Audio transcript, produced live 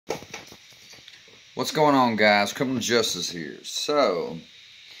What's going on, guys? Criminal Justice here. So,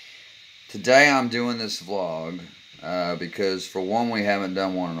 today I'm doing this vlog because for one, we haven't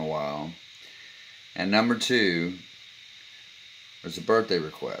done one in a while. And number two, there's a birthday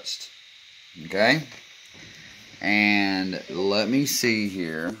request. Okay? And let me see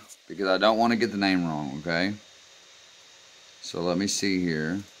here, because I don't want to get the name wrong, okay? So let me see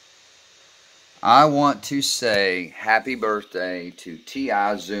here. I want to say happy birthday to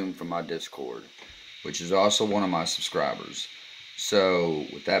T.I. Zoom from my Discord, which is also one of my subscribers. So,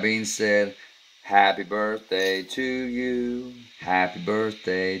 with that being said, happy birthday to you. Happy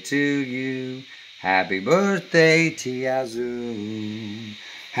birthday to you. Happy birthday, T.I. Zoom.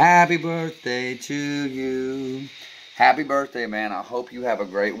 Happy birthday to you. Happy birthday, man. I hope you have a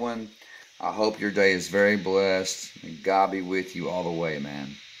great one. I hope your day is very blessed. And God be with you all the way,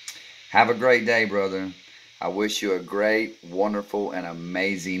 man. Have a great day, brother. I wish you a great, wonderful, and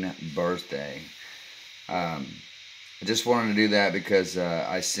amazing birthday. I just wanted to do that because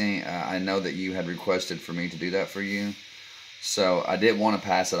I know that you had requested for me to do that for you. So I didn't want to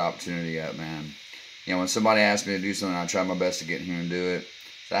pass that opportunity up, man. You know, when somebody asked me to do something, I try my best to get in here and do it.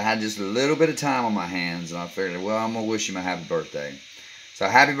 So I had just a little bit of time on my hands, and I figured, well, I'm going to wish him a happy birthday. So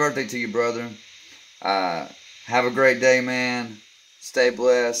happy birthday to you, brother. Have a great day, man. Stay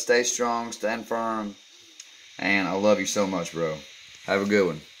blessed, stay strong, stand firm. And I love you so much, bro. Have a good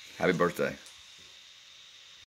one. Happy birthday.